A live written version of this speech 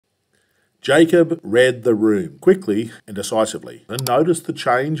Jacob read the room quickly and decisively and noticed the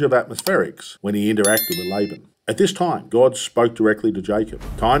change of atmospherics when he interacted with Laban. At this time, God spoke directly to Jacob.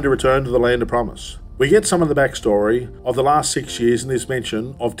 Time to return to the land of promise. We get some of the backstory of the last 6 years in this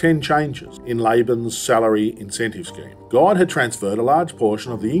mention of 10 changes in Laban's salary incentive scheme. God had transferred a large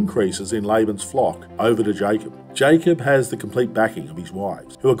portion of the increases in Laban's flock over to Jacob. Jacob has the complete backing of his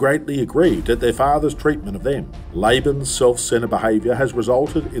wives, who are greatly aggrieved at their father's treatment of them. Laban's self-centered behaviour has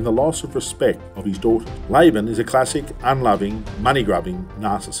resulted in the loss of respect of his daughters. Laban is a classic, unloving, money-grubbing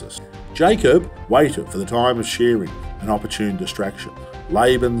narcissist. Jacob waited for the time of sharing, an opportune distraction.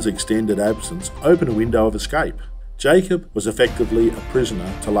 Laban's extended absence opened a window of escape. Jacob was effectively a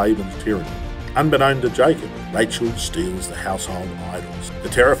prisoner to Laban's tyranny. Unbeknown to Jacob, Rachel steals the household idols, the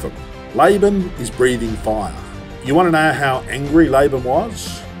teraphim. Laban is breathing fire. You want to know how angry Laban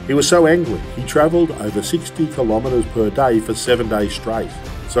was? He was so angry, he travelled over 60 kilometres per day for 7 days straight.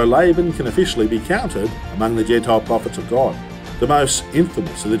 So Laban can officially be counted among the Gentile prophets of God. The most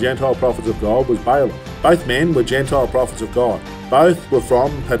infamous of the Gentile prophets of God was Balaam. Both men were Gentile prophets of God. Both were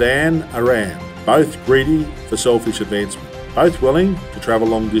from Padan Aram. Both greedy for selfish advancement. Both willing to travel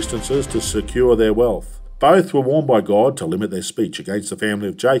long distances to secure their wealth. Both were warned by God to limit their speech against the family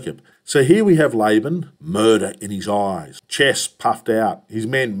of Jacob. So here we have Laban, murder in his eyes, chest puffed out, his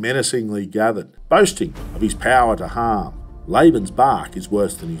men menacingly gathered, boasting of his power to harm. Laban's bark is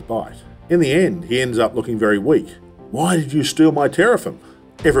worse than his bite. In the end, he ends up looking very weak. Why did you steal my teraphim?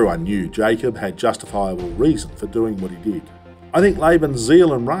 Everyone knew Jacob had justifiable reason for doing what he did. I think Laban's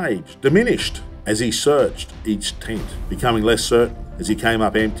zeal and rage diminished as he searched each tent, becoming less certain as he came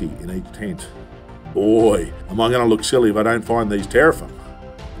up empty in each tent. Boy, am I going to look silly if I don't find these teraphim.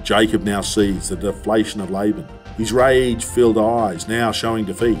 Jacob now sees the deflation of Laban, his rage-filled eyes now showing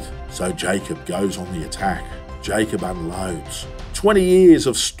defeat. So Jacob goes on the attack. Jacob unloads. 20 years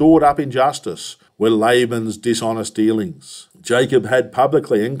of stored-up injustice were Laban's dishonest dealings. Jacob had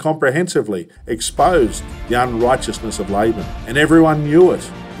publicly and comprehensively exposed the unrighteousness of Laban, and everyone knew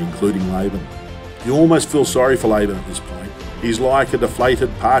it, including Laban. You almost feel sorry for Laban at this point. He's like a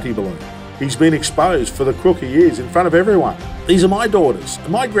deflated party balloon. He's been exposed for the crook he is in front of everyone. These are my daughters, and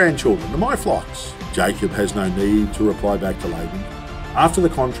my grandchildren, and my flocks. Jacob has no need to reply back to Laban. After the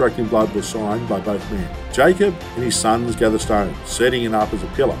contract in blood was signed by both men, Jacob and his sons gather stones, setting it up as a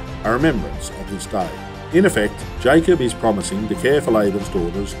pillar, a remembrance of this day. In effect, Jacob is promising to care for Laban's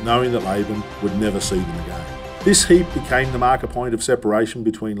daughters, knowing that Laban would never see them again. This heap became the marker point of separation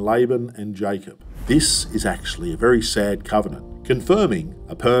between Laban and Jacob. This is actually a very sad covenant, confirming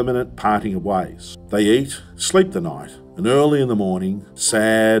a permanent parting of ways. They eat, sleep the night, and early in the morning,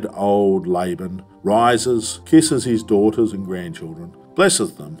 sad old Laban rises, kisses his daughters and grandchildren,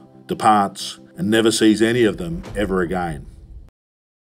 blesses them, departs, and never sees any of them ever again.